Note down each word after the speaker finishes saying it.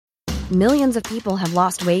Millions of people have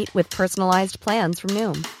lost weight with personalized plans from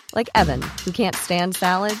Noom. Like Evan, who can't stand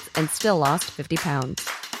salads and still lost 50 pounds.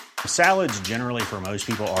 Salads generally for most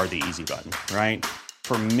people are the easy button, right?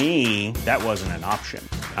 For me, that wasn't an option.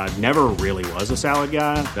 I never really was a salad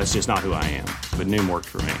guy. That's just not who I am. But Noom worked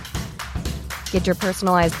for me. Get your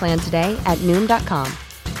personalized plan today at Noom.com.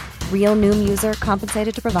 Real Noom user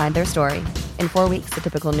compensated to provide their story. In 4 weeks, the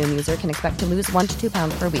typical Noom user can expect to lose 1 to 2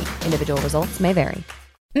 pounds per week. Individual results may vary.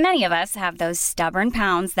 Many of us have those stubborn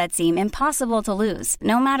pounds that seem impossible to lose,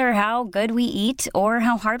 no matter how good we eat or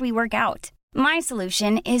how hard we work out. My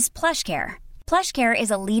solution is PlushCare. PlushCare is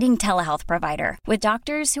a leading telehealth provider with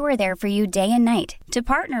doctors who are there for you day and night to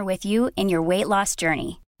partner with you in your weight loss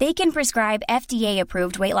journey. They can prescribe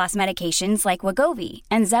FDA-approved weight loss medications like Wegovy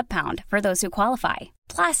and Zepbound for those who qualify.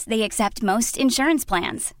 Plus, they accept most insurance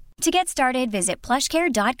plans. To get started, visit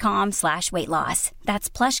plushcare.com/weightloss.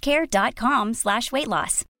 That's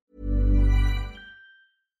plushcare.com/weightloss.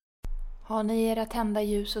 Har ni era tända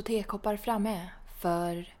ljus och tekoppar framme?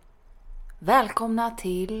 För välkomna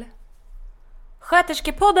till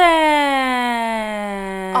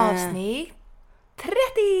Sköterskepodden! avsnitt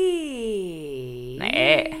 30!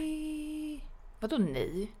 Nej. Vadå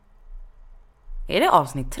nej? Är det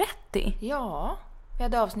avsnitt 30? Ja, vi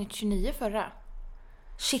hade avsnitt 29 förra.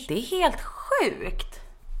 Shit, det är helt sjukt.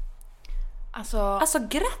 Alltså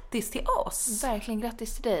grattis till oss. Verkligen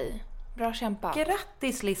grattis till dig. Bra kämpat.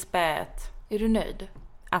 Grattis Lisbeth. Är du nöjd?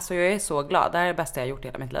 Alltså jag är så glad. Det här är det bästa jag gjort i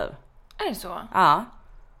hela mitt liv. Är det så? Ja.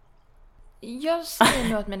 Jag säger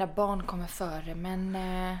nog att mina barn kommer före, men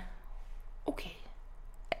okej.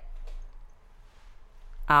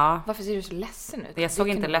 Ja. Varför ser du så ledsen ut? Jag såg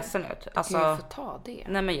inte ledsen ut. Alltså, jag får ta det.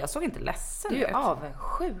 Nej, men jag såg inte ledsen ut. Du är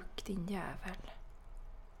avundsjuk, din jävel.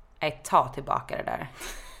 Nej, ta tillbaka det där.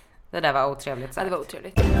 Det där var otrevligt sagt. Ja, det var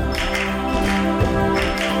otrevligt.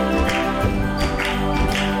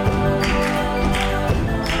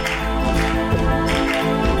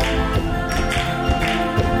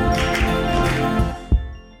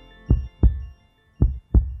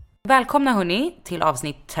 Välkomna hörni till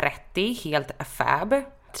avsnitt 30, helt fab.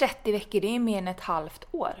 30 veckor, det är mer än ett halvt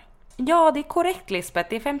år. Ja, det är korrekt Lisbeth.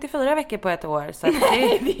 Det är 54 veckor på ett år. Så att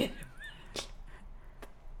det är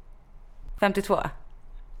 52.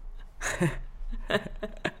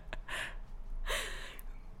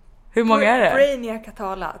 Hur många är det? Brainiac har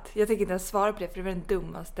talat. Jag tänker inte ens svara på det, för det var den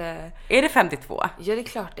dummaste. Är det 52? Ja, det är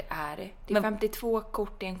klart det är. Det är 52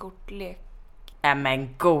 kort i en kortlek.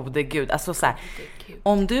 Men gode gud. Alltså så här,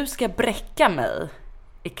 om du ska bräcka mig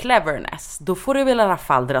i cleverness, då får du väl i alla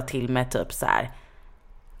fall dra till med typ så här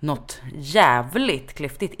något jävligt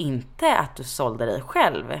klyftigt. Inte att du sålde dig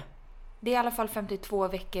själv. Det är i alla fall 52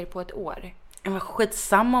 veckor på ett år. Men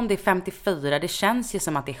skitsamma om det är 54. Det känns ju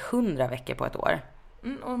som att det är 100 veckor på ett år.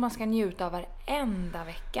 Och man ska njuta av varenda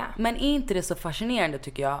vecka. Men är inte det så fascinerande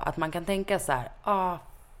tycker jag, att man kan tänka så här: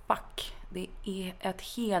 fuck, det är ett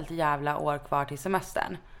helt jävla år kvar till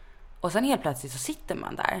semestern. Och sen helt plötsligt så sitter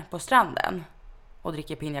man där på stranden och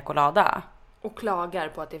dricker piña colada. Och klagar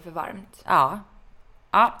på att det är för varmt. Ja,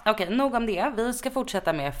 okej, nog om det. Vi ska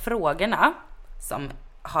fortsätta med frågorna som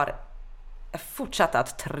har fortsatt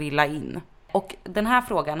att trilla in. Och den här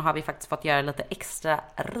frågan har vi faktiskt fått göra lite extra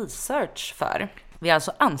research för. Vi har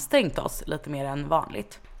alltså ansträngt oss lite mer än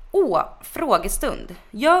vanligt. Frågestund.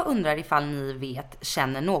 Jag undrar ifall ni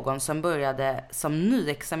känner någon som började som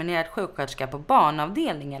nyexaminerad sjuksköterska på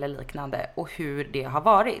barnavdelning eller liknande och hur det har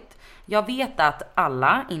varit. Jag vet att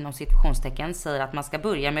alla inom situationstecken säger att man ska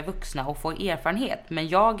börja med vuxna och få erfarenhet, men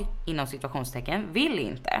jag inom situationstecken vill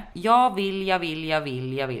inte. Jag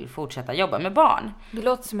vill fortsätta jobba med barn. Det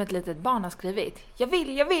låter som ett litet barn har skrivit. Jag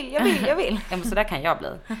vill. Ja, men så där kan jag bli.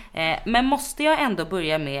 Men måste jag ändå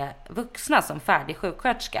börja med vuxna som färdig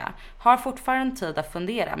sjuksköterska? Har fortfarande tid att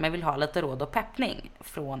fundera, men vill ha lite råd och peppning.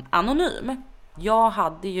 Från Anonym. Jag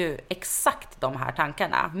hade ju exakt de här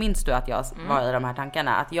tankarna. Minns du att jag var i de här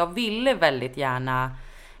tankarna? Att jag ville väldigt gärna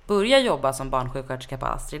börja jobba som barnsjuksköterska på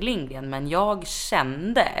Astrid Lindgren, men jag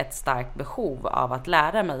kände ett starkt behov av att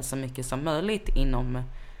lära mig så mycket som möjligt inom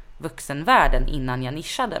vuxenvärlden innan jag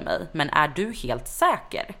nischade mig. Men är du helt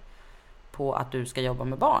säker på att du ska jobba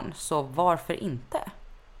med barn, så varför inte?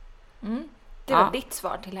 Det var ditt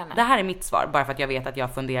svar till henne. Det här är mitt svar, bara för att jag vet att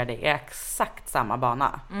jag funderade i exakt samma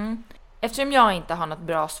bana. Eftersom jag inte har något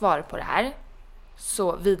bra svar på det här,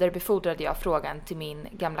 så vidarebefordrade jag frågan till min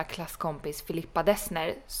gamla klasskompis Filippa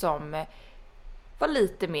Dessner, som var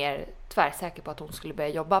lite mer tvärsäker på att hon skulle börja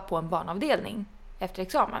jobba på en barnavdelning efter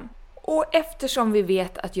examen. Och eftersom vi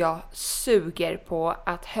vet att jag suger på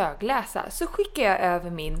att högläsa, så skickar jag över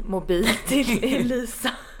min mobil till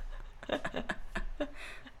Elisa.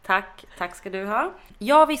 Tack ska du ha.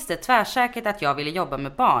 Jag visste tvärsäkert att jag ville jobba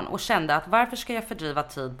med barn och kände att varför ska jag fördriva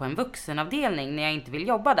tid på en vuxenavdelning när jag inte vill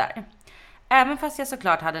jobba där? Även fast jag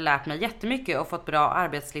såklart hade lärt mig jättemycket och fått bra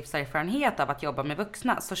arbetslivserfarenhet av att jobba med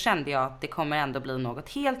vuxna, så kände jag att det kommer ändå bli något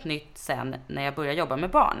helt nytt sen när jag börjar jobba med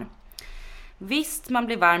barn. Visst, man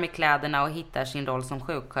blir varm i kläderna och hittar sin roll som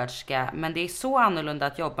sjuksköterska, men det är så annorlunda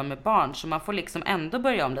att jobba med barn så man får liksom ändå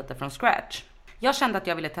börja om lite från scratch. Jag kände att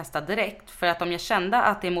jag ville testa direkt, för att om jag kände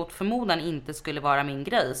att det mot förmodan inte skulle vara min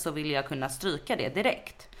grej så ville jag kunna stryka det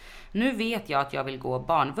direkt. Nu vet jag att jag vill gå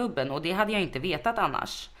barnvubben och det hade jag inte vetat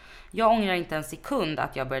annars. Jag ångrar inte en sekund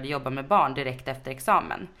att jag började jobba med barn direkt efter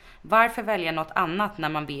examen. Varför välja något annat när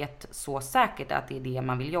man vet så säkert att det är det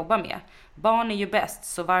man vill jobba med? Barn är ju bäst,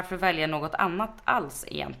 så varför välja något annat alls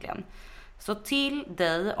egentligen? Så till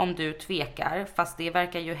dig om du tvekar, fast det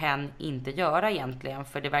verkar ju hen inte göra egentligen,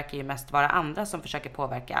 för det verkar ju mest vara andra som försöker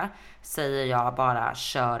påverka, säger jag bara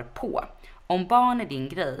kör på. Om barn är din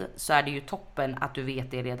grej så är det ju toppen att du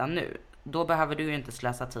vet det redan nu. Då behöver du ju inte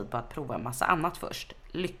slösa tid på att prova en massa annat först.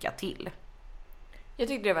 Lycka till! Jag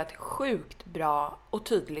tyckte det var ett sjukt bra och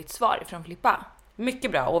tydligt svar från Filippa.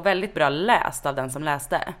 Mycket bra och väldigt bra läst av den som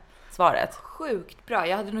läste svaret. Sjukt bra,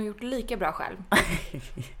 jag hade nog gjort lika bra själv.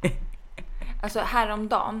 Alltså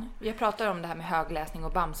häromdagen, jag pratar om det här med högläsning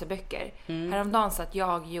och Bamseböcker. Häromdagen satt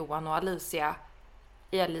jag, Johan och Alicia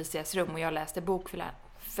i Alicias rum och jag läste bok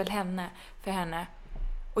för henne.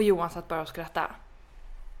 Och Johan satt bara och skrattade.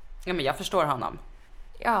 Ja, men jag förstår honom.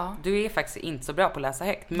 Ja. Du är faktiskt inte så bra på att läsa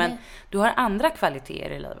högt, men du har andra kvaliteter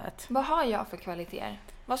i livet. Vad har jag för kvaliteter?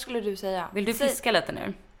 Vad skulle du säga? Vill du fiska lite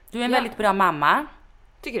nu? Du är en väldigt bra mamma.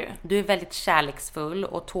 Tycker du? Du är väldigt kärleksfull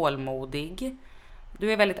och tålmodig.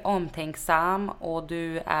 Du är väldigt omtänksam och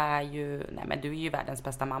du är ju världens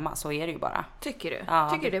bästa mamma, så är det ju bara. Tycker du? Ja.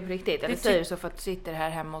 Tycker du det på riktigt? Eller säger du så för att du sitter här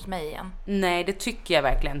hemma hos mig igen? Nej, det tycker jag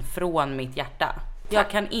verkligen från mitt hjärta. Jag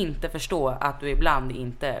kan inte förstå att du ibland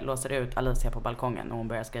inte låser ut Alicia på balkongen när hon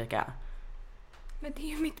börjar skrika. Men det är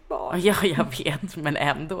ju mitt barn. Ja, jag vet, men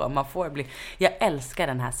ändå. Man får bli... Jag älskar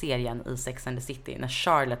den här serien i Sex and the City när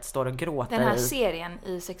Charlotte står och gråter. Den här serien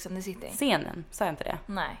i Sex and the City? Scenen, sa jag inte det?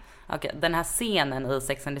 Nej. Okej, den här scenen i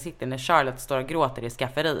Sex and the City när Charlotte står och gråter i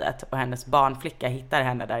skafferiet och hennes barnflicka hittar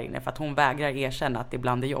henne där inne för att hon vägrar erkänna att det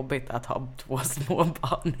ibland är jobbigt att ha 2 små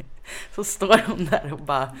barn. Så står hon där och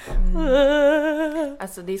bara...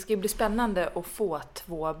 Alltså det ska ju bli spännande att få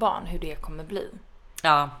 2 barn, hur det kommer bli.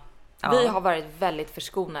 Ja. Vi har varit väldigt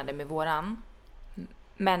förskonade med våran.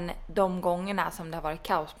 Men de gångerna som det har varit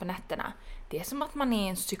kaos på nätterna, det är som att man är i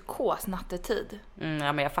en psykos nattetid.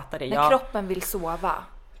 Ja, men jag fattar det. När kroppen vill sova.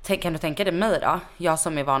 Kan du tänka dig mig då? Jag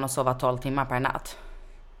som är van att sova 12 timmar per natt.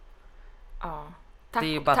 Ja. Det är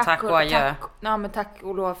ju bara tack och adjö. Ja, men tack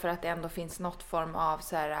och lov för att det ändå finns något form av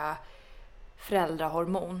så här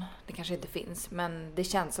föräldrahormon. Det kanske inte finns, men det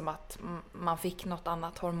känns som att man fick något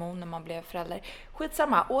annat hormon när man blev förälder.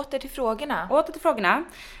 Skitsamma, åter till frågorna.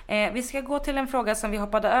 Vi ska gå till en fråga som vi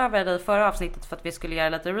hoppade över i förra avsnittet för att vi skulle göra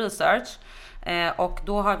lite research. Och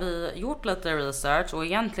då har vi gjort lite research och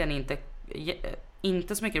egentligen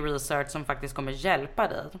inte så mycket research som faktiskt kommer hjälpa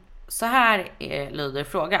dig. Så här lyder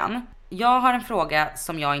frågan. Jag har en fråga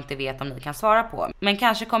som jag inte vet om ni kan svara på. Men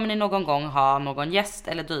kanske kommer ni någon gång ha någon gäst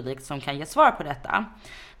eller dylikt som kan ge svar på detta.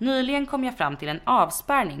 Nyligen kom jag fram till en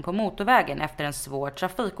avspärrning på motorvägen efter en svår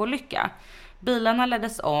trafikolycka. Bilarna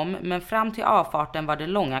leddes om, men fram till avfarten var det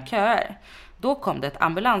långa köer. Då kom det ett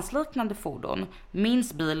ambulansliknande fordon.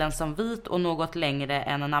 Minns bilen som vit och något längre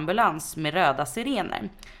än en ambulans med röda sirener.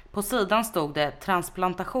 På sidan stod det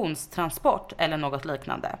transplantationstransport eller något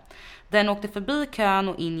liknande. Den åkte förbi kön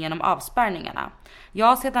och in genom avspärrningarna. Jag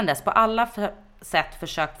har sedan dess på alla sätt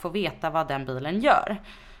försökt få veta vad den bilen gör.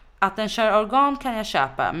 Att den kör organ kan jag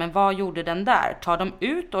köpa, men vad gjorde den där? Tar de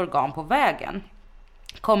ut organ på vägen?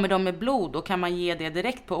 Kommer de med blod och kan man ge det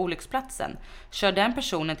direkt på olycksplatsen? Kör den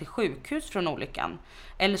personen till sjukhus från olyckan?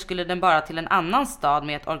 Eller skulle den bara till en annan stad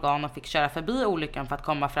med ett organ och fick köra förbi olyckan för att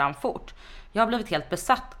komma fram fort? Jag har blivit helt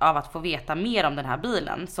besatt av att få veta mer om den här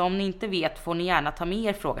bilen. Så om ni inte vet får ni gärna ta med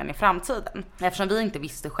er frågan i framtiden. Eftersom vi inte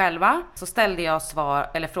visste själva så ställde jag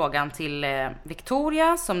frågan till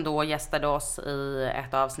Victoria som då gästade oss i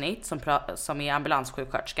ett avsnitt som är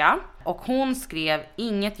ambulanssjuksköterska. Och hon skrev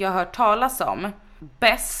inget jag hört talas om.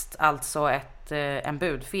 Bäst, alltså en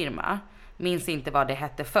budfirma. Minns inte vad det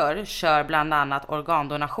hette förr. Kör bland annat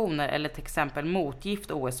organdonationer eller till exempel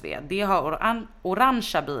motgift OSV. Det har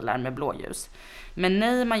orangea bilar med blåljus. Men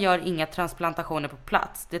nej, man gör inga transplantationer på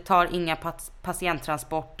plats. Det tar inga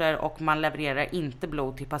patienttransporter och man levererar inte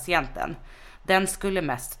blod till patienten. Den skulle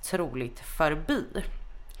mest troligt förbi,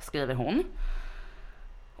 skriver hon.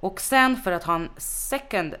 Och sen för att ha en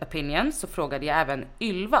second opinion så frågade jag även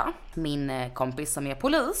Ylva, min kompis som är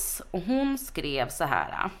polis. Och hon skrev så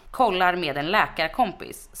här: kollar med en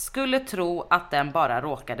läkarkompis. Skulle tro att den bara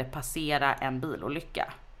råkade passera en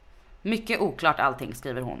bilolycka. Mycket oklart allting,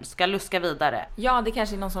 skriver hon. Ska luska vidare. Ja, det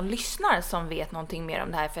kanske är någon som lyssnar som vet någonting mer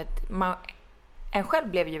om det här. För att en själv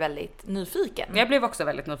blev ju väldigt nyfiken. Jag blev också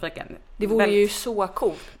väldigt nyfiken. Det vore ju så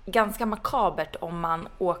coolt. Ganska makabert om man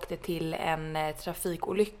åkte till en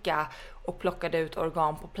trafikolycka och plockade ut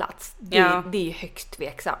organ på plats. Det är ju högst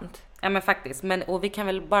tveksamt. Ja men faktiskt. Och vi kan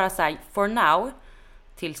väl bara säga, for now,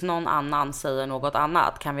 tills någon annan säger något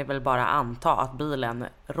annat, kan vi väl bara anta att bilen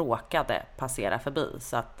råkade passera förbi.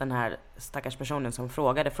 Så att den här stackars personen som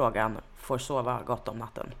frågade frågan får sova gott om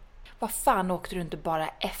natten. Vad fan åkte du inte bara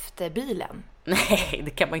efter bilen? Nej,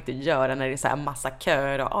 det kan man inte göra när det är så här massa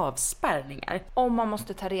köer och avspärrningar. Om man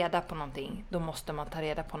måste ta reda på någonting, då måste man ta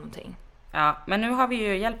reda på någonting. Ja, men nu har vi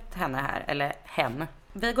ju hjälpt henne här, eller hen.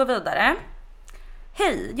 Vi går vidare.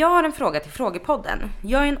 Hej, jag har en fråga till Frågepodden.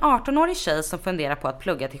 Jag är en 18-årig tjej som funderar på att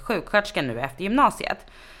plugga till sjuksköterska nu efter gymnasiet.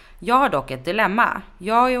 Jag har dock ett dilemma.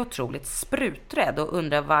 Jag är otroligt spruträdd och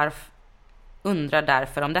undrar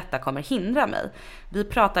därför om detta kommer hindra mig. Vi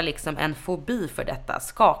pratar liksom en fobi för detta,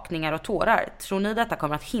 skakningar och tårar. Tror ni detta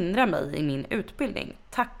kommer att hindra mig i min utbildning?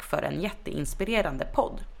 Tack för en jätteinspirerande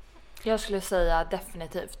podd. Jag skulle säga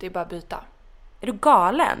definitivt, det är bara att byta. Är du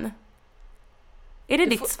galen? Är det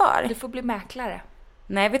ditt svar? Du får bli mäklare.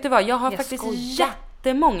 Nej, vet du vad? Jag har faktiskt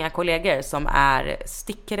jättemånga kollegor som är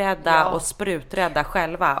stickrädda och spruträdda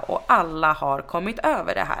själva. Och alla har kommit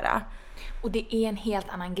över det här. Och det är en helt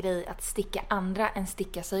annan grej att sticka andra än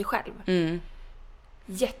sticka sig själv.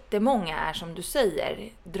 Jättemånga är som du säger,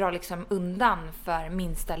 drar liksom undan för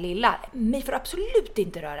minsta lilla. Mig får absolut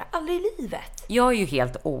inte röra, aldrig i livet. Jag är ju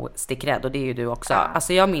helt ostickrädd och det är ju du också.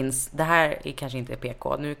 Alltså jag minns, det här är kanske inte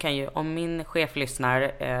PK. Nu kan ju, om min chef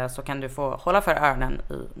lyssnar så kan du få hålla för öronen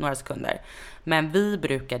i några sekunder. Men vi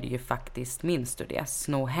brukade ju faktiskt, minns du det,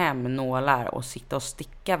 sno hem nålar och sitta och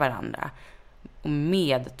sticka varandra.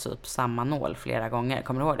 Med typ samma nål flera gånger,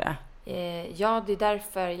 kommer du ihåg det? Ja, det är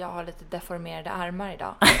därför jag har lite deformerade armar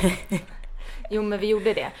idag. Jo, men vi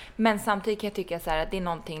gjorde det. Men samtidigt kan jag tycka så här att det är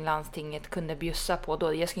någonting landstinget kunde bjussa på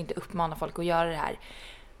då. Jag ska inte uppmana folk att göra det här.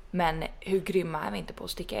 Men hur grymma är vi inte på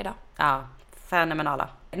att sticka idag? Ja, fenomenala.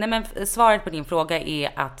 Nej, men svaret på din fråga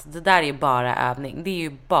är att det där är ju bara övning. Det är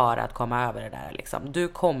ju bara att komma över det där liksom. Du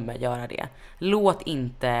kommer göra det. Låt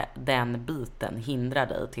inte den biten hindra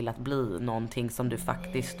dig till att bli någonting som du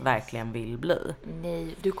faktiskt verkligen vill bli.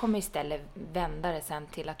 Nej, du kommer istället vända det sen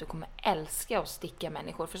till att du kommer älska att sticka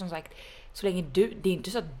människor. För som sagt, så länge det är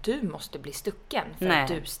inte så att du måste bli stucken för att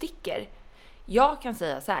du sticker. Jag kan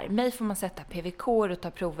säga så här, mig får man sätta PVK och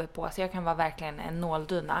ta prover på. Så jag kan vara verkligen en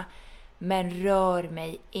nåldyna. Men rör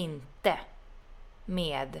mig inte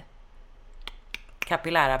med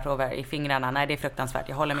kapillära prover i fingrarna. Nej, det är fruktansvärt.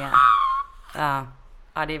 Jag håller med.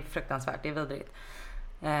 Ja, det är fruktansvärt. Det är vidrigt.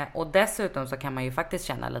 Och dessutom så kan man ju faktiskt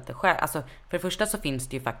känna lite själv. Alltså, för det första så finns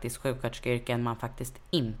det ju faktiskt sjuksköterskeyrken man faktiskt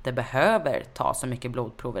inte behöver ta så mycket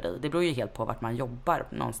blodprover i. Det beror ju helt på vart man jobbar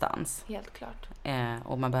någonstans. Helt klart.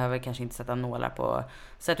 Och man behöver kanske inte sätta nålar på.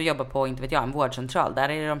 Så att du jobbar på, inte vet jag, en vårdcentral. Där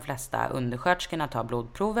är det de flesta undersköterskorna tar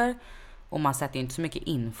blodprover. Och man sätter ju inte så mycket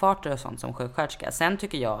infarter och sånt som sjuksköterska. Sen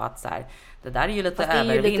tycker jag att så här, det där är ju lite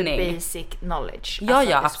övervinning. Det är ju lite basic knowledge. Ja,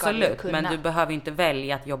 alltså, ja, absolut. Men du behöver inte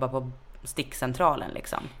välja att jobba på stickcentralen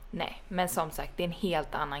liksom. Nej, men som sagt, det är en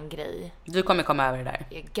helt annan grej. Du kommer komma över det där.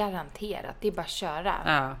 Garanterat, det är bara att köra.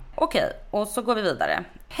 Ja. Okej, och så går vi vidare.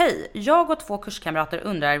 Hej, jag och 2 kurskamrater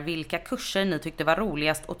undrar vilka kurser ni tyckte var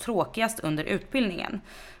roligast och tråkigast under utbildningen.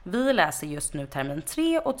 Vi läser just nu termin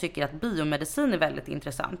 3 och tycker att biomedicin är väldigt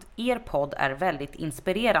intressant. Er podd är väldigt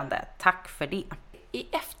inspirerande. Tack för det. I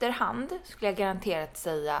efterhand skulle jag garanterat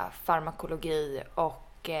säga farmakologi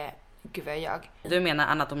och gud vad jag. Du menar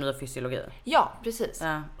anatomi och fysiologi? Ja, precis.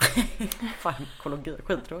 Ja. Farmakologi,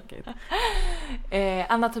 skittråkigt.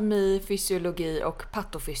 Anatomi, fysiologi och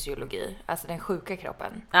patofysiologi. Alltså den sjuka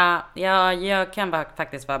kroppen. Ja, jag kan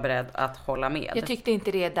faktiskt vara beredd att hålla med. Jag tyckte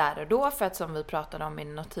inte det där och då, för att som vi pratade om i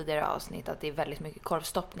något tidigare avsnitt, att det är väldigt mycket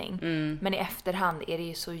korvstoppning. Men i efterhand är det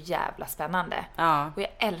ju så jävla spännande. Ja. Och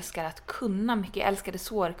jag älskar att kunna mycket. Jag älskade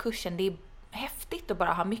sårkursen. Det är häftigt att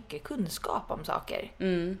bara ha mycket kunskap om saker.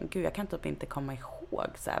 Gud, jag kan typ inte komma ihåg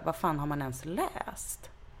så här, vad fan har man ens läst?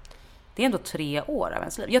 Det är ändå 3 år av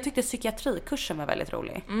ens liv. Jag tyckte psykiatrikursen var väldigt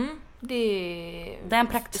rolig. Den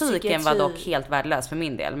praktiken var dock helt värdelös för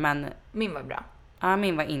min del, men min var bra. Ja,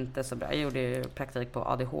 min var inte så bra. Jag gjorde ju praktik på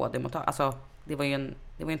ADHD-mottagning. Alltså, det var ju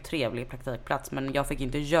en trevlig praktikplats, men jag fick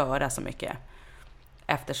inte göra så mycket.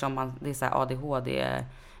 Eftersom det är så här ADHD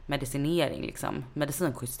medicinering liksom,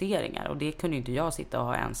 medicinjusteringar, och det kunde ju inte jag sitta och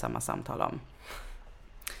ha ensamma samtal om.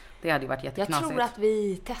 Det hade ju varit jätteknasigt. Jag tror att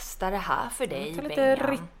vi testar det här för dig, ta lite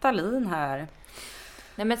Ritalin här.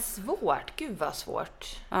 Nej men svårt, gud vad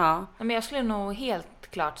svårt. Ja. Men jag skulle nog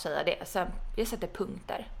helt klart säga det. Sen jag sätter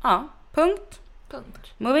punkter. Ja, punkt.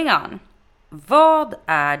 Punkt. Moving on. Vad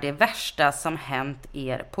är det värsta som hänt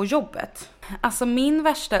er på jobbet? Alltså min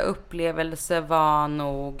värsta upplevelse var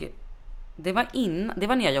nog... Det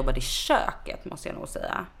var när jag jobbade i köket, måste jag nog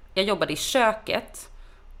säga. Jag jobbade i köket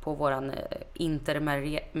på våran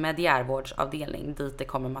intermediärvårdsavdelning, dit det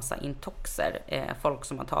kommer massa intoxer. Folk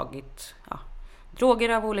som har tagit droger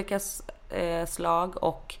av olika slag,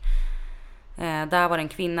 och där var det en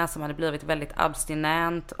kvinna som hade blivit väldigt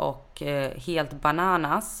abstinent och helt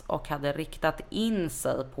bananas och hade riktat in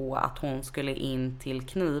sig på att hon skulle in till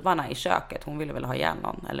knivarna i köket. Hon ville väl ha ihjäl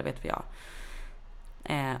någon, eller vet jag.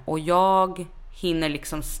 Och jag hinner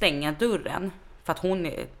liksom stänga dörren för att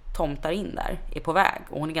hon tomtar in där, är på väg.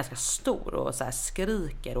 Och hon är ganska stor och så här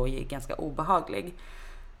skriker och är ganska obehaglig.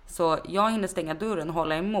 Så jag hinner stänga dörren och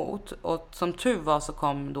hålla emot. Och som tur var så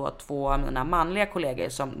kom då 2 av mina manliga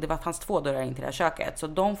kollegor. Det fanns 2 dörrar in till det här köket. Så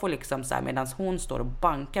de får liksom så här, medan hon står och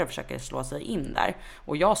bankar och försöker slå sig in där.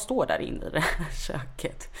 Och jag står där inne i det här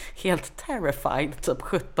köket. Helt terrified, typ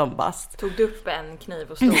 17 bast. Tog du upp en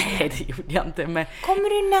kniv och stod? Nej, det gjorde jag inte. Men kommer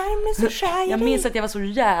du närmare så skär jag Jag minns att jag var så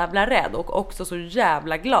jävla rädd och också så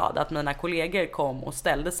jävla glad att mina kollegor kom och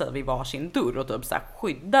ställde sig vid varsin dörr och typ så här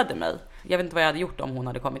skyddade mig. Jag vet inte vad jag hade gjort om hon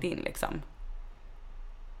hade kommit in liksom.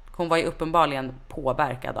 Hon var ju uppenbarligen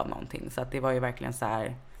påverkad av någonting, så att det var ju verkligen så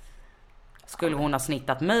här. Skulle hon ha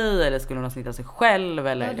snittat mig eller skulle hon ha snittat sig själv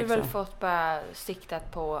eller jag hade liksom. väl fått bara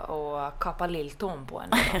siktat på och kapa lilltån på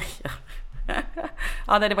henne.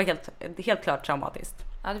 Ja, det var helt klart traumatiskt.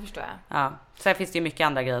 Ja, det förstår jag. Ja, sen finns det ju mycket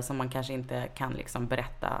andra grejer som man kanske inte kan liksom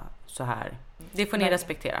berätta så här. Det får ni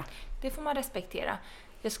respektera. Det får man respektera.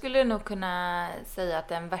 Jag skulle nog kunna säga att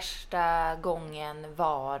den värsta gången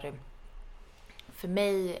var för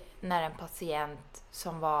mig när en patient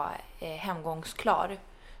som var hemgångsklar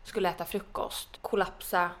skulle äta frukost,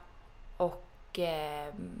 kollapsa och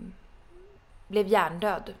blev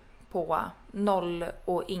hjärndöd på 0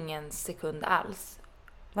 och ingen sekund alls.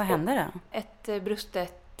 Vad hände då? Ett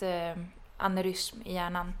brustet aneurysm i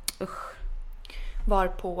hjärnan. Usch.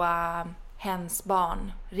 Varpå hens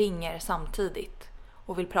barn ringer samtidigt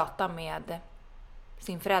och vill prata med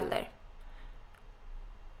sin förälder.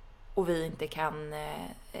 Och vi inte kan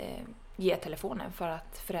ge telefonen för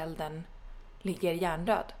att föräldern ligger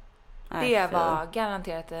hjärndöd. Det var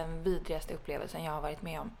garanterat den vidrigaste upplevelsen jag har varit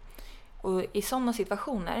med om. Och i sådana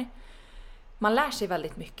situationer, man lär sig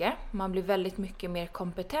väldigt mycket. Man blir väldigt mycket mer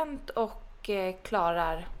kompetent och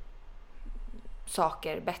klarar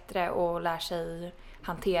saker bättre och lär sig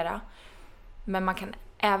hantera. Men man kan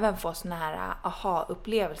även få såna här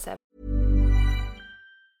aha-upplevelser.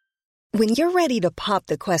 When you're ready to pop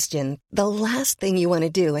the question, the last thing you want to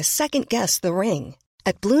do is second-guess the ring.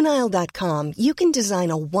 At BlueNile.com, you can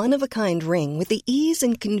design a one-of-a-kind ring with the ease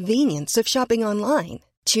and convenience of shopping online.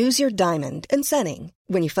 Choose your diamond and setting.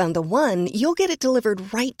 When you find the one, you'll get it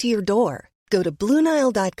delivered right to your door. Go to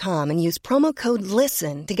BlueNile.com and use promo code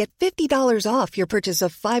LISTEN to get $50 off your purchase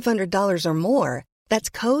of $500 or more. That's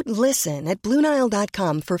code LISTEN at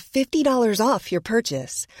BlueNile.com for $50 off your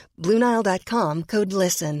purchase. BlueNile.com, code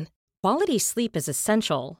LISTEN. Quality sleep is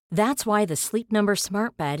essential. That's why the Sleep Number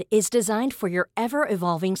Smart Bed is designed for your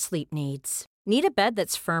ever-evolving sleep needs. Need a bed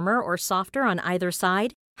that's firmer or softer on either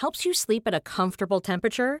side? Helps you sleep at a comfortable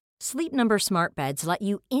temperature? Sleep Number Smart Beds let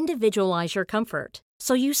you individualize your comfort,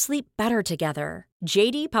 so you sleep better together.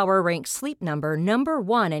 JD Power ranks Sleep Number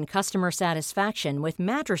 #1 in customer satisfaction with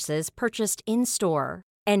mattresses purchased in-store.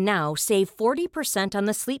 And now save 40% on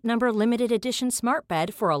the Sleep Number Limited Edition Smart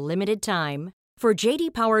Bed for a limited time. For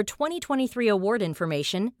JD Power 2023 award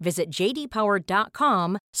information, visit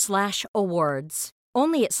jdpower.com/awards.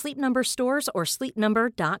 Only at Sleep Number stores or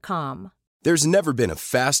sleepnumber.com. There's never been a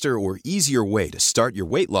faster or easier way to start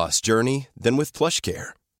your weight loss journey than with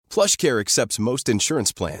PlushCare. PlushCare accepts most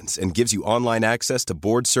insurance plans and gives you online access to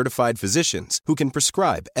board-certified physicians who can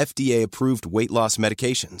prescribe FDA-approved weight loss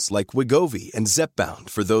medications like Wegovy and Zepbound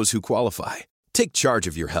for those who qualify. Take charge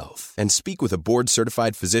of your health and speak with a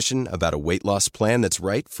board-certified physician about a weight loss plan that's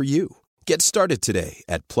right for you. Get started today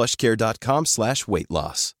at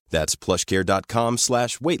plushcare.com/weightloss. That's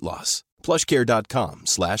plushcare.com/weightloss.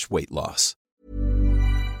 plushcare.com/weightloss.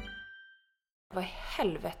 Vad i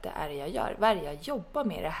helvete är det jag gör? Vad är det jag jobbar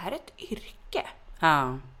med? Det här är ett yrke.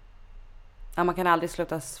 Ja. Ja, man kan aldrig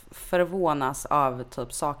sluta förvånas av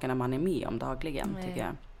typ sakerna man är med om dagligen, tycker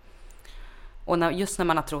jag. Och just när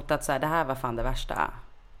man har trott att så här, det här var fan det värsta,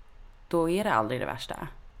 då är det aldrig det värsta.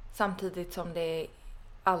 Samtidigt som det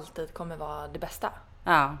alltid kommer vara det bästa.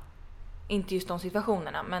 Ja. Inte just de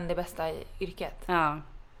situationerna, men det bästa i yrket. Ja.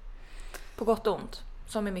 På gott och ont,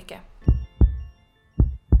 som är mycket.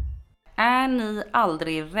 Är ni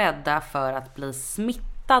aldrig rädda för att bli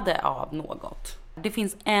smittade av något? Det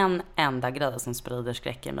finns en enda grej som sprider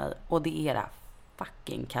skräck i mig, och det är det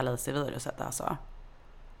fucking kaliciviruset alltså.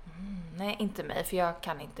 Nej, inte mig, för jag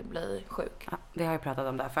kan inte bli sjuk. Ja, det har jag pratat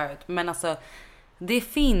om där förut. Men alltså, det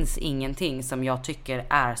finns ingenting som jag tycker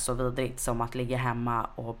är så vidrigt som att ligga hemma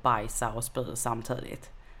och bajsa och spy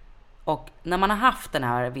samtidigt. Och när man har haft den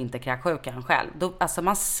här vinterkräksjukan själv, då, alltså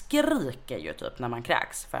man skriker ju typ när man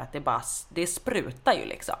kräks, för att det sprutar ju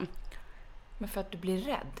liksom. Men för att du blir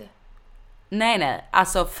rädd? Nej,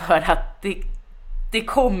 alltså för att det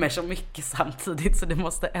kommer så mycket samtidigt, så det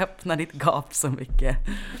måste öppna ditt gap så mycket.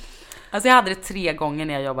 Alltså jag hade det 3 gånger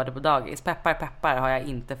när jag jobbade på dagis. Peppar har jag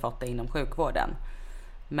inte fått det inom sjukvården.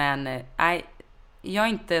 Men nej, jag är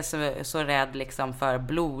inte så rädd liksom för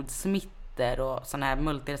blodsmittor och såna här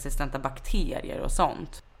multiresistenta bakterier och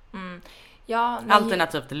sånt. Ja,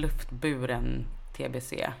 alternativt luftburen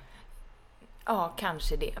TBC. Ja,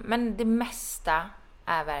 kanske det. Men det mesta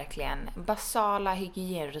är verkligen basala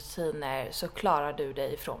hygienrutiner, så klarar du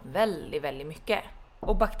dig ifrån väldigt, väldigt mycket.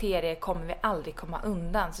 Och bakterier kommer vi aldrig komma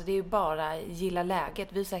undan, så det är ju bara gilla läget.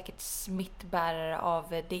 Vi är säkert smittbärare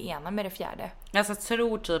av det ena med det fjärde. Jag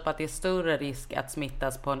tror typ att det är större risk att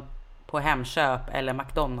smittas på Hemköp eller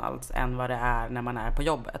McDonalds än vad det är när man är på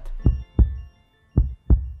jobbet.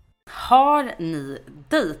 Har ni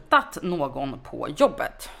dejtat någon på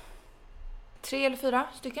jobbet? 3 eller 4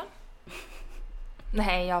 stycken?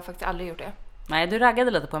 Nej, jag har faktiskt aldrig gjort det. Nej, du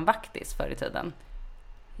raggade lite på en vaktis förr i tiden.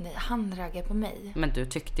 Nej, han raggade på mig. Men du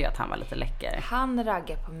tyckte ju att han var lite läcker. Han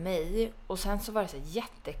raggade på mig, och sen så var det så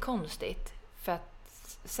jättekonstigt. För att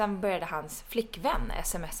sen började hans flickvän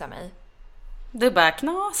smsa mig. Du bara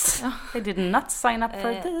knas. I did not sign up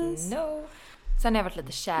for this. No. Sen har jag varit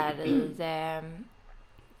lite kär i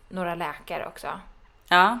några läkare också.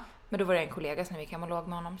 Ja. Men då var det en kollega som vi gick hem och låg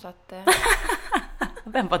med honom, så att...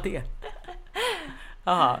 Vem var det?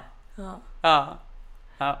 Jaha. Ja.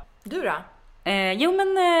 Du då? Jo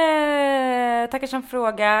men tackar som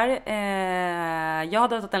frågar. Jag har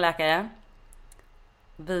dejtat en läkare.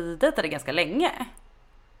 Vi dejtade ganska länge.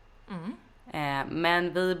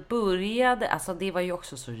 Men vi började, alltså det var ju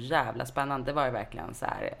också så jävla spännande. Det var ju verkligen så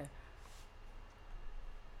här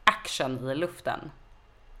action i luften.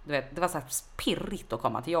 Du vet, det var så här pirrigt att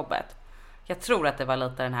komma till jobbet. Jag tror att det var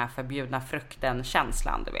lite den här förbjudna frukten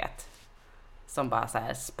känslan, du vet, som bara så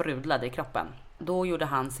här sprudlade i kroppen. Då gjorde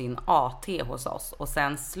han sin AT hos oss, och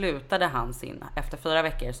sen slutade han efter 4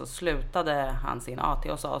 veckor så slutade han sin AT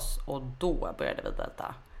hos oss, och då började vi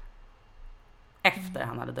dejta. Efter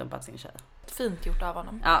han hade dumpat sin tjej. Fint gjort av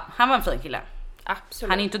honom. Ja, han var en fin kille. Absolut.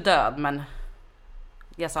 Han är inte död, men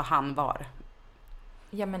jag sa han var.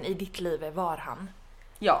 Ja, men i ditt liv var han.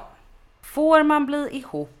 Ja. Får man bli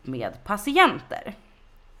ihop med patienter?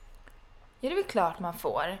 Ja, det är väl klart man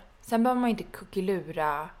får. Sen behöver man inte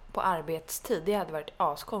kuckelura på arbetstid. Det hade varit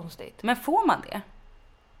askonstigt. Men får man det?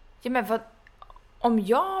 Ja, men vad... Om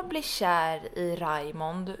jag blir kär i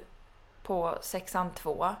Raymond på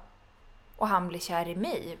 6-2 och han blir kär i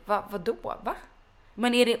mig, vadå? Va?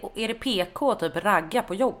 Men är det PK typ ragga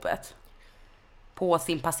på jobbet? På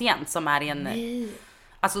sin patient som är en... Nej.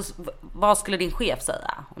 Alltså, vad skulle din chef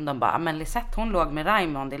säga? Om de bara, men Lisette, hon låg med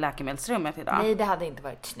Raymond i läkemedelsrummet idag. Nej, det hade inte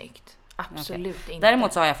varit snyggt. Absolut inte.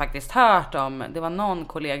 Däremot så har jag faktiskt hört om, det var någon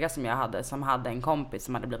kollega som jag hade som hade en kompis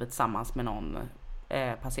som hade blivit tillsammans med någon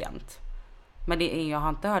patient. Men jag har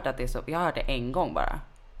inte hört att det är så, jag har hört det en gång bara.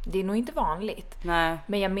 Det är nog inte vanligt. Nej.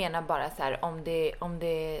 Men jag menar bara så här, om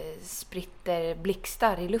det spritter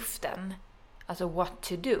blixtar i luften, alltså what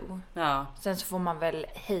to do. Ja. Sen så får man väl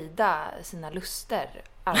hejda sina luster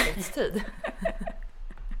arbetstid.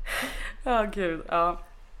 Ja, gud. Ja.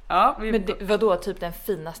 Ja, men vadå, typ den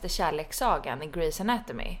finaste kärlekssagan i Grey's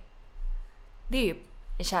Anatomy? Det är ju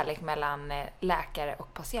en kärlek mellan läkare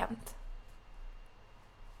och patient.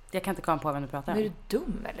 Jag kan inte komma på vem du pratar om. Men är du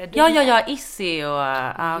dum eller? Ja, Issy och...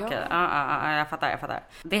 okej. Jag fattar.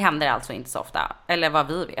 Det händer alltså inte så ofta. Eller vad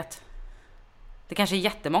vi vet. Det kanske är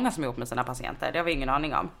jättemånga som är ihop med sina patienter. Det har vi ingen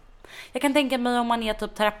aning om. Jag kan tänka mig om man är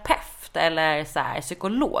typ terapeut eller så här,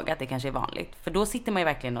 psykolog, att det kanske är vanligt. För då sitter man ju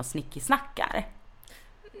verkligen och snickisnackar.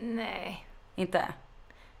 Nej. Inte?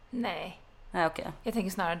 Nej. Nej, okej. Jag tänker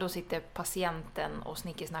snarare, då sitter patienten och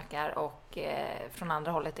snickisnackar, och från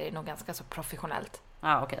andra hållet är det nog ganska så professionellt.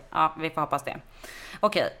 Ja, okej. Ja, vi får hoppas det.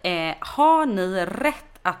 Okej, har ni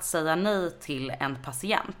rätt att säga nej till en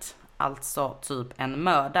patient, alltså typ en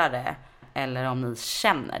mördare, eller om ni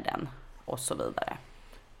känner den och så vidare?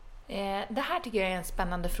 Det här tycker jag är en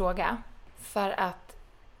spännande fråga, för att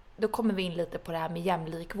då kommer vi in lite på det här med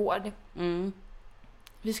jämlik vård.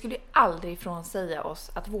 Vi skulle ju aldrig frånsäga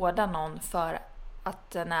oss att vårda någon för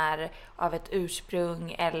att den är av ett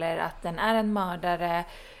ursprung, eller att den är en mördare,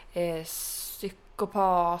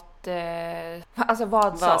 psykopat, alltså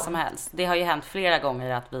vad som helst. Det har ju hänt flera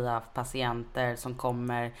gånger att vi har haft patienter som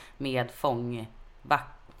kommer med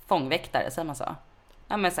fångväktare, säger man så?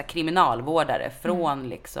 Ja, men så här, kriminalvårdare från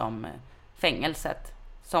liksom fängelset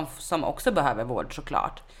som också behöver vård,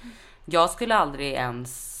 såklart. Jag skulle aldrig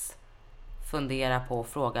ens fundera på att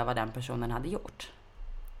fråga vad den personen hade gjort.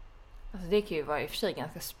 Alltså det kan ju vara i och för sig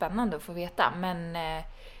ganska spännande att få veta, men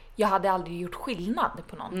jag hade aldrig gjort skillnad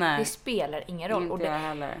på någon. Nej. Det spelar ingen roll. Inte jag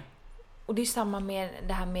heller. Och det är samma med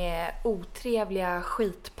det här med otrevliga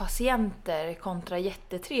skitpatienter kontra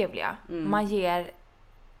jättetrevliga.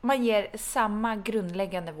 Man ger samma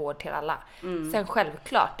grundläggande vård till alla. Sen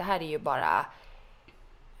självklart, det här är ju bara,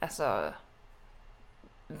 alltså,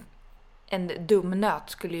 en dum nöt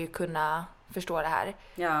skulle ju kunna förstå det här.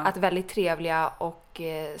 Ja. Att väldigt trevliga och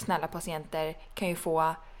snälla patienter kan ju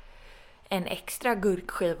få en extra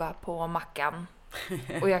gurkskiva på mackan.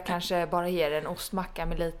 Och jag kanske bara ger en ostmacka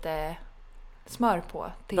med lite smör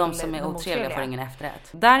på. Till de som är otrevliga får ingen efterrätt.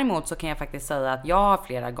 Däremot så kan jag faktiskt säga att jag har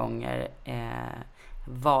flera gånger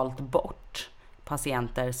valt bort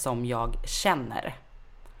patienter som jag känner.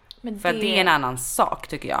 Men för det är en annan sak,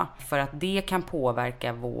 tycker jag. För att det kan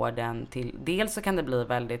påverka vården till... Dels så kan det bli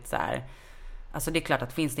väldigt så här... Alltså det är klart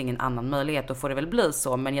att finns det ingen annan möjlighet, då får det väl bli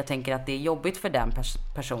så. Men jag tänker att det är jobbigt för den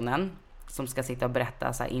personen som ska sitta och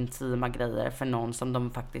berätta så här intima grejer för någon som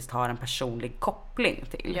de faktiskt har en personlig koppling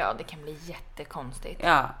till. Ja, det kan bli jättekonstigt.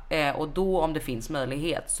 Ja, och då om det finns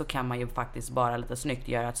möjlighet så kan man ju faktiskt bara lite snyggt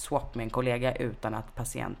göra ett swap med en kollega utan att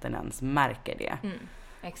patienten ens märker det.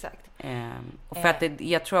 Exakt. Och för att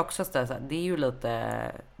jag tror också att det är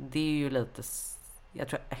ju lite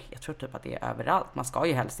jag tror typ att det är överallt. Man ska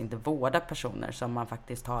ju helst inte vårda personer som man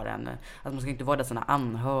faktiskt har alltså man ska inte vårda sina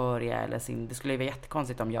anhöriga eller det skulle ju vara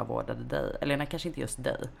jättekonstigt om jag vårdade dig. Eller nej, kanske inte just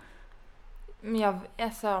dig. Men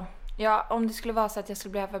om det skulle vara så att jag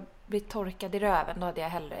skulle behöva bli torkad i röven, då hade jag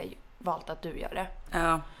hellre valt att du gör det.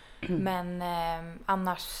 Ja. Men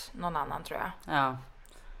annars någon annan, tror jag.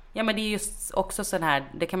 Ja, men det är just också sån här,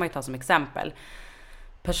 det kan man ju ta som exempel.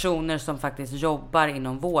 Personer som faktiskt jobbar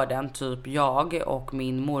inom vården, typ jag och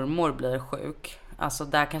min mormor blir sjuk. Alltså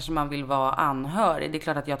där kanske man vill vara anhörig. Det är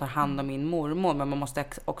klart att jag tar hand om min mormor, men man måste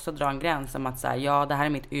också dra en gräns om att säga, ja, det här är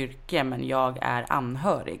mitt yrke, men jag är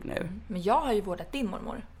anhörig nu. Men jag har ju vårdat din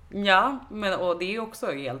mormor. Ja, och det är ju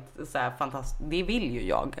också helt så här fantastiskt. Det vill ju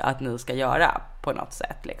jag att ni ska göra på något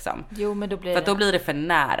sätt liksom. Jo, men då blir det för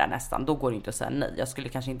nära nästan. Då går det inte att säga nej. Jag skulle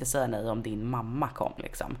kanske inte säga nej om din mamma kom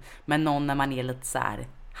liksom. Men någon när man är lite så här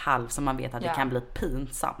halv, som man vet att det kan bli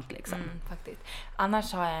pinsamt liksom. Faktiskt.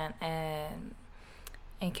 Annars har jag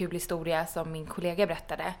en kul historia som min kollega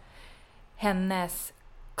berättade. Hennes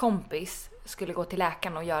kompis skulle gå till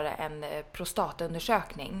läkaren och göra en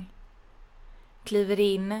prostatundersökning. Kliver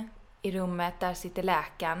in i rummet, där sitter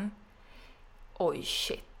läkaren. Oj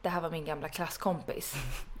shit, det här var min gamla klasskompis.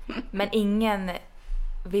 Men ingen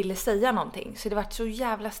ville säga någonting, så det var ett så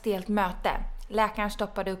jävla stelt möte. Läkaren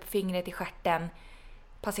stoppade upp fingret i stjärten.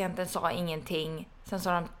 Patienten sa ingenting. Sen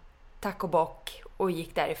sa de tack och bock och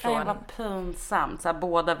gick därifrån. Det var pinsamt. Så här,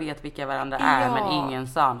 båda vet vilka varandra är, men ingen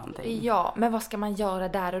sa någonting. Ja, men vad ska man göra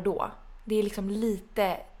där och då? Det är liksom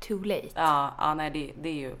lite too late. Ja, nej, det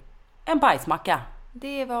är ju en bajsmacka.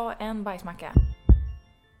 Det var en bajsmacka.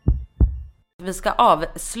 Vi ska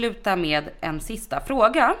avsluta med en sista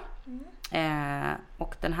fråga.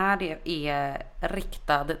 Och den här är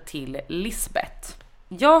riktad till Lisbeth.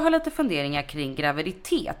 Jag har lite funderingar kring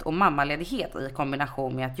graviditet och mammaledighet i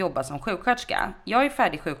kombination med att jobba som sjuksköterska. Jag är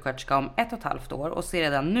färdig sjuksköterska om 1,5 år och ser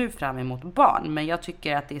redan nu fram emot barn, men jag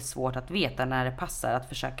tycker att det är svårt att veta när det passar att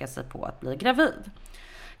försöka sig på att bli gravid.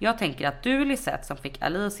 Jag tänker att du, Lisette, som fick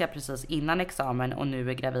Alicia precis innan examen och nu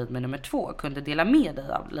är gravid med nummer 2, kunde dela med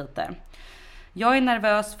dig av lite. Jag är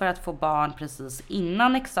nervös för att få barn precis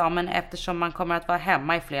innan examen, eftersom man kommer att vara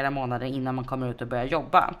hemma i flera månader innan man kommer ut och börjar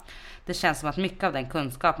jobba. Det känns som att mycket av den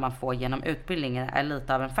kunskap man får genom utbildningen är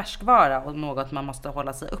lite av en färskvara och något man måste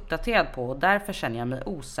hålla sig uppdaterad på, och därför känner jag mig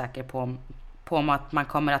osäker på om att man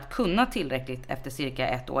kommer att kunna tillräckligt efter cirka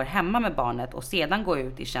 1 år hemma med barnet och sedan gå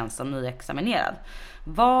ut i tjänst som nyexaminerad.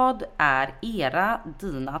 Vad är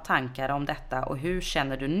dina tankar om detta, och hur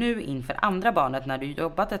känner du nu inför andra barnet när du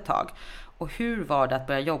jobbat ett tag? Och hur var det att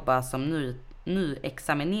börja jobba som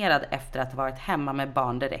nyexaminerad efter att ha varit hemma med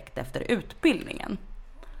barn direkt efter utbildningen.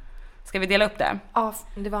 Ska vi dela upp det? Ja,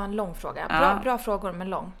 det var en lång fråga. Bra frågor, men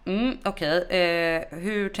lång. Okej.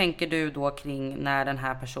 Hur tänker du då kring när den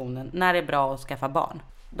här personen, när det är bra att skaffa barn?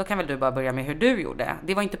 Då kan väl du bara börja med hur du gjorde.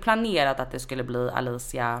 Det var inte planerat att det skulle bli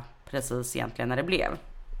Alicia precis egentligen när det blev.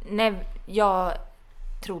 Nej, jag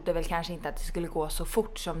trodde väl kanske inte att det skulle gå så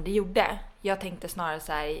fort som det gjorde. Jag tänkte snarare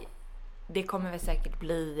så här, det kommer väl säkert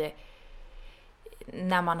bli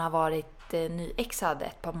när man har varit nyexad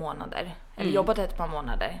ett par månader. Eller jobbat ett par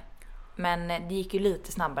månader. Men det gick ju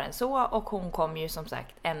lite snabbare än så, och hon kom ju som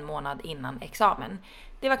sagt 1 månad innan examen.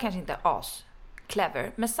 Det var kanske inte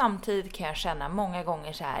clever, men samtidigt kan jag känna många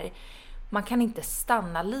gånger så här, man kan inte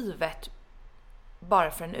stanna livet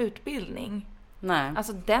bara för en utbildning. Nej.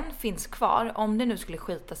 Alltså den finns kvar om det nu skulle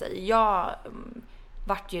skita sig. Jag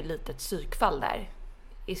vart ju lite ett psykfall där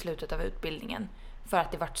i slutet av utbildningen. För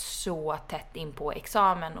att det vart så tätt in på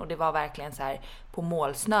examen, och det var verkligen så här på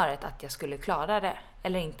målsnöret att jag skulle klara det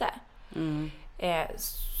eller inte.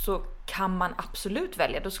 Så kan man absolut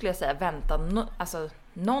välja. Då skulle jag säga vänta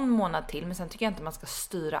någon månad till, men sen tycker jag inte man ska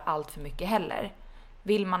styra allt för mycket heller.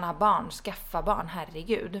 Vill man ha barn, skaffa barn,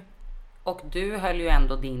 herregud. Och du höll ju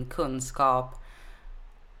ändå din kunskap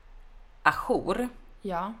ajour.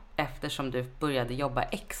 Ja. Eftersom du började jobba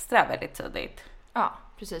extra väldigt tidigt. Ja,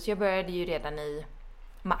 precis. Jag började ju redan i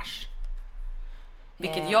mars.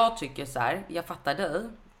 Vilket jag tycker så här, jag fattar dig.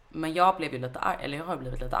 Men jag blev ju lite arg, eller jag har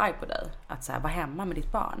blivit lite arg på dig. Att så här, var hemma med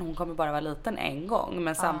ditt barn. Hon kommer bara vara liten en gång.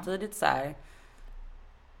 Men samtidigt så här,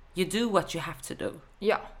 you do what you have to do.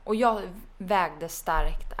 Ja, och jag vägde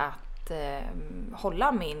starkt att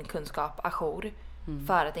hålla min kunskap ajour.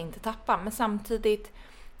 För att inte tappa. Men samtidigt,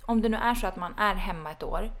 om det nu är så att man är hemma ett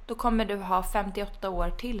år, då kommer du ha 58 år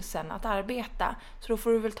till sen att arbeta. Så då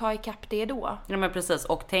får du väl ta ikapp det då. Ja, men precis.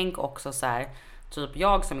 Och tänk också så här, typ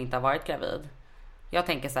jag som inte har varit gravid. Jag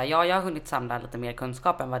tänker så här, ja, jag har hunnit samla lite mer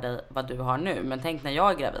kunskap än vad du har nu. Men tänk när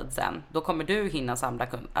jag är gravid sen, då kommer du hinna samla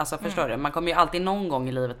kunskap. Alltså förstår du? Man kommer ju alltid någon gång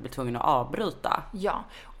i livet bli tvungen att avbryta. Ja,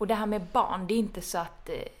 och det här med barn, det är inte så att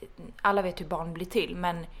alla vet hur barn blir till.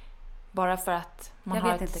 Men bara för att man jag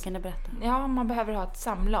har vet inte, kan du berätta? Ja, man behöver ha ett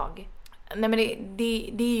samlag. Nej, men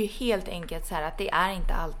det är ju helt enkelt så här att det är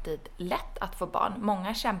inte alltid lätt att få barn.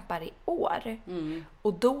 Många kämpar i år.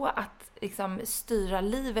 Och då att liksom styra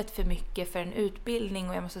livet för mycket för en utbildning,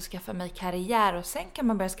 och jag måste skaffa mig karriär och sen kan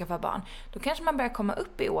man börja skaffa barn. Då kanske man börjar komma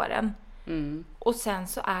upp i åren. Och sen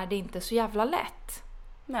så är det inte så jävla lätt.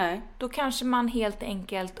 Nej. Då kanske man helt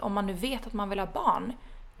enkelt, om man nu vet att man vill ha barn,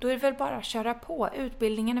 då är det väl bara att köra på.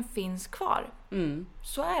 Utbildningen finns kvar.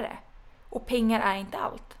 Så är det. Och pengar är inte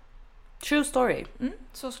allt. True story.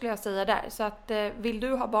 Så skulle jag säga där. Så att vill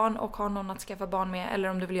du ha barn och ha någon att skaffa barn med, eller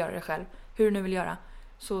om du vill göra det själv, hur du nu vill göra,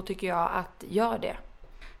 så tycker jag att gör det.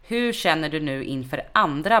 Hur känner du nu inför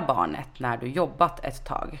andra barnet när du jobbat ett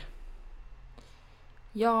tag?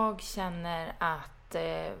 Jag känner att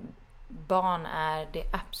barn är det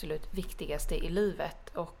absolut viktigaste i livet,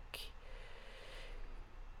 och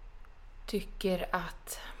tycker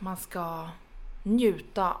att man ska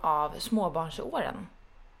njuta av småbarnsåren.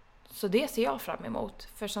 Så det ser jag fram emot.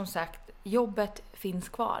 För som sagt, jobbet finns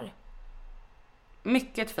kvar.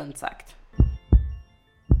 Mycket fint sagt.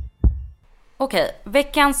 Okej,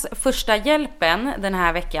 veckans första hjälpen den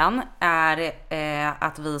här veckan är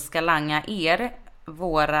att vi ska langa er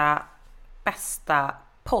våra bästa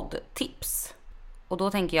poddtips. Och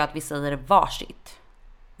då tänker jag att vi säger varsitt.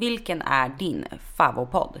 Vilken är din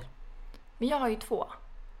favoritpodd? Men jag har ju 2.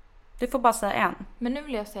 Du får bara säga en. Men nu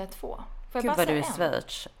vill jag säga 2. Får jag Gud bara vad säga du är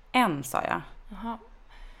Schweiz. En sa jag. Jaha.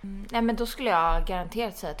 Nej, men då skulle jag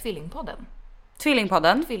garanterat säga Tvillingpodden.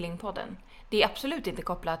 Tvillingpodden? Det är absolut inte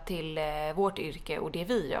kopplat till vårt yrke och det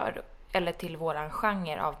vi gör. Eller till våran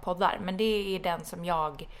genre av poddar. Men det är den som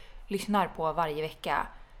jag lyssnar på varje vecka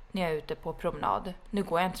när jag är ute på promenad. Nu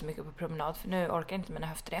går jag inte så mycket på promenad, för nu orkar inte mina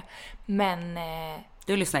höfter det. Men...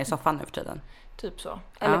 du lyssnar i soffan nu för tiden? Typ så.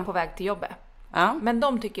 Eller på väg till jobbet. Ja. Men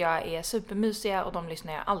de tycker jag är supermysiga, och de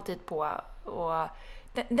lyssnar jag alltid på. Och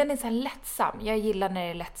den är så här lättsam. Jag gillar när det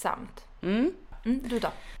är lättsamt. Du då?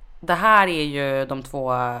 Det här är ju de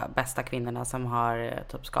 2 bästa kvinnorna som har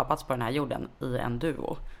typ skapats på den här jorden i en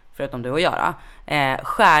duo. Förutom du och jag.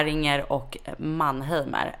 Skäringer och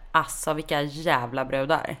Mannheimer. Alltså vilka jävla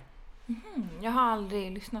brudar. Jag har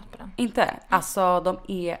aldrig lyssnat på den. Inte? Alltså de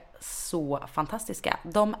är så fantastiska.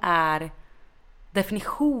 De är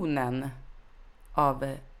definitionen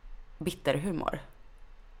av bitterhumor.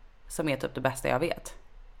 Som är typ det bästa jag vet.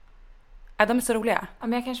 De är så roliga. Ja,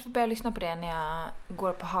 men jag kanske får börja lyssna på det när jag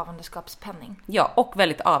går på havandeskapspenning. Ja, och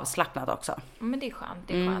väldigt avslappnat också. Men det är skönt,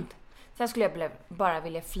 det är skönt. Sen skulle jag bara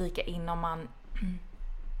vilja flika in, om man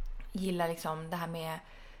gillar liksom det här med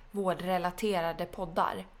vårdrelaterade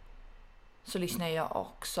poddar, så lyssnar jag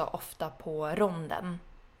också ofta på Ronden.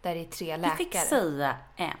 Där det är 3 läkare. Du fick säga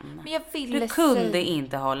en. Men jag ville du kunde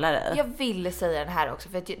inte hålla dig. Jag ville säga den här också.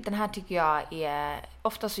 För att den här tycker jag är...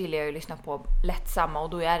 Ofta så gillar jag att lyssna på lättsamma, och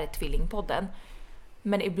då är det Tvillingpodden.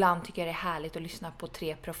 Men ibland tycker jag det är härligt att lyssna på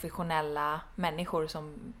 3 professionella människor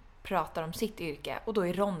som pratar om sitt yrke. Och då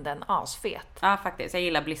är Ronden asfet. Ja, faktiskt. Jag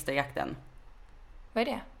gillar blisterjakten. Vad är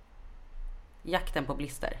det? Jakten på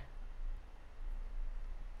blister.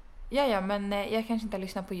 Ja, men jag kanske inte har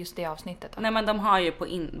lyssnat på just det avsnittet. Då. Nej, men de har ju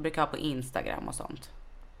brukar ha på Instagram och sånt.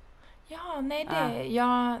 Ja, nej det...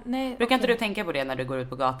 Ja, nej, brukar inte du tänka på det när du går ut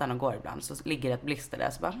på gatan och går ibland? Så ligger ett blister där,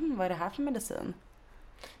 så bara, vad är det här för medicin?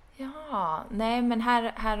 Ja, nej men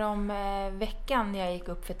här om veckan jag gick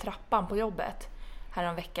upp för trappan på jobbet. Här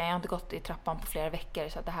om veckan, jag har inte gått i trappan på flera veckor,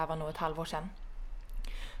 så att det här var nog ett halvår sedan.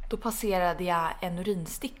 Då passerade jag en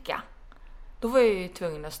urinsticka. Då var jag ju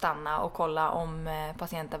tvungen att stanna och kolla om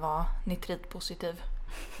patienten var nitritpositiv.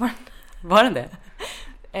 Var den det?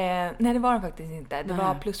 Nej, det var den faktiskt inte. Det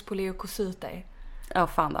var plus på leukocyter. Ja,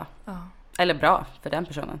 fan då. Ja. Eller bra för den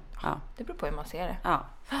personen. Ja. Det beror på hur man ser det. Ja.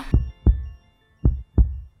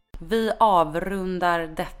 Vi avrundar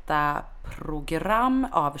detta program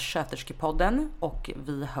av Sköterskepodden och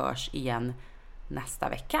vi hörs igen nästa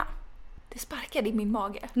vecka. Det sparkade i min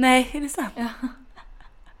mage. Nej, är det sant? Ja.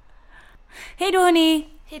 Hej då hörni!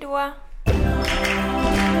 Hej då!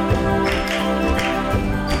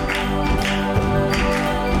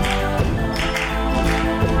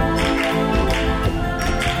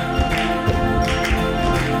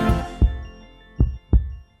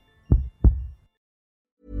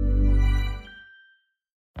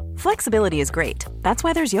 Flexibility is great. That's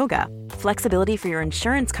why there's yoga. Flexibility for your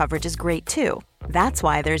insurance coverage is great too. That's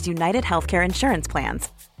why there's United Healthcare Insurance Plans.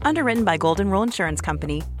 Underwritten by Golden Rule Insurance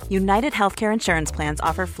Company, United Healthcare Insurance Plans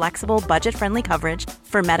offer flexible, budget-friendly coverage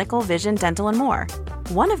for medical, vision, dental, and more.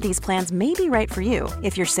 One of these plans may be right for you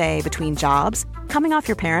if you're, say, between jobs, coming off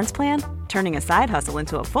your parents' plan, turning a side hustle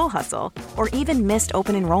into a full hustle, or even missed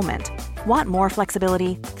open enrollment. Want more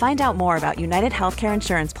flexibility? Find out more about United Healthcare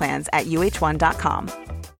Insurance Plans at uh1.com.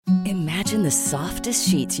 Imagine the softest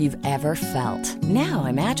sheets you've ever felt. Now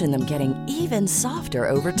imagine them getting even softer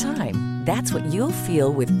over time. That's what you'll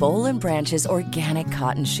feel with Boll & Branch's organic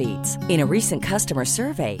cotton sheets. In a recent customer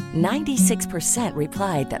survey, 96%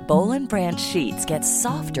 replied that Boll & Branch sheets get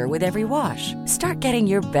softer with every wash. Start getting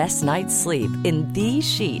your best night's sleep in these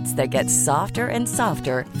sheets that get softer and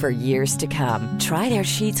softer for years to come. Try their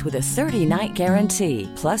sheets with a 30-night guarantee.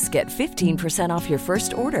 Plus, get 15% off your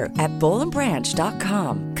first order at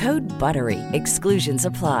bollandbranch.com. Code BUTTERY. Exclusions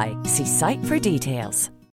apply. See site for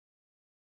details.